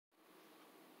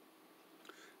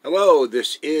Hello,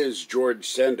 this is George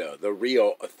Senda, the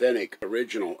real, authentic,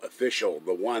 original, official,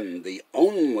 the one, the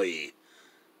only,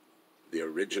 the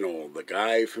original, the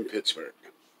guy from Pittsburgh.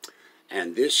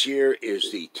 And this year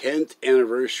is the 10th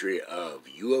anniversary of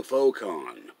UFO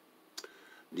CON,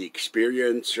 the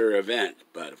experiencer event.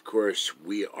 But of course,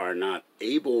 we are not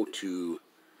able to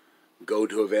go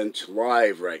to events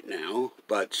live right now.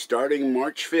 But starting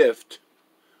March 5th,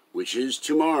 which is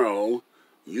tomorrow,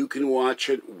 you can watch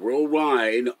it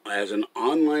worldwide as an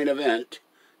online event.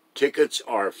 Tickets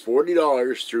are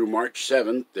 $40 through March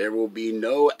 7th. There will be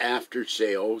no after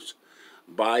sales.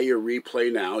 Buy your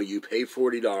replay now. You pay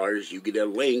 $40. You get a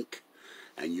link,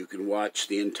 and you can watch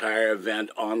the entire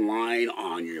event online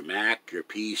on your Mac, your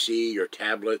PC, your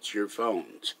tablets, your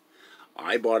phones.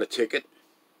 I bought a ticket,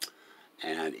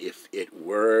 and if it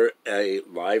were a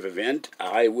live event,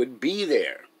 I would be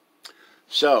there.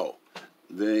 So,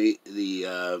 the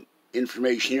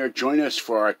information here. Join us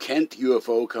for our 10th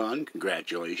UFO Con.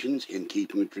 Congratulations. In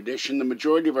keeping with tradition, the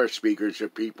majority of our speakers are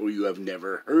people you have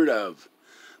never heard of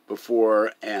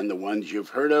before, and the ones you've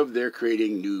heard of, they're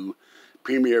creating new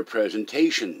premiere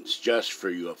presentations just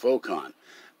for UFO Con.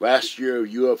 Last year,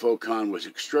 UFO Con was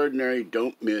extraordinary.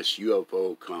 Don't miss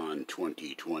UFO Con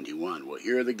 2021. Well,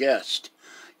 here are the guests.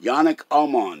 Yannick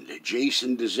Almond,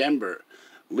 Jason December,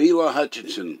 Leela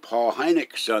Hutchinson, Paul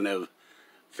Hynek, son of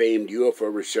famed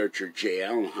UFO researcher J.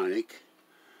 Allen Hynek,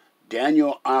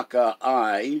 Daniel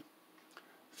Aka,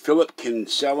 Philip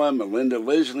Kinsella, Melinda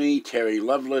Leslie, Terry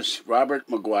Lovelace, Robert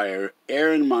McGuire,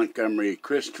 Aaron Montgomery,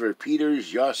 Christopher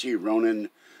Peters, Yossi Ronan,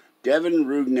 Devin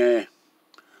Rugne,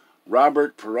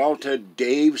 Robert Peralta,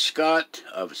 Dave Scott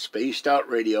of Spaced Out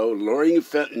Radio, Loring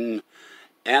Fenton,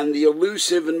 and the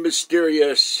elusive and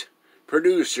mysterious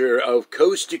producer of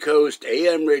Coast to Coast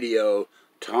AM Radio,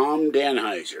 Tom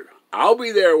Danheiser. I'll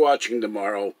be there watching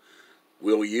tomorrow.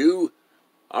 Will you?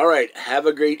 All right, have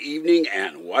a great evening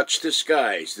and watch the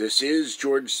skies. This is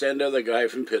George Senda, the guy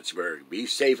from Pittsburgh. Be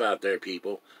safe out there,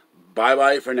 people.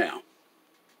 Bye-bye for now.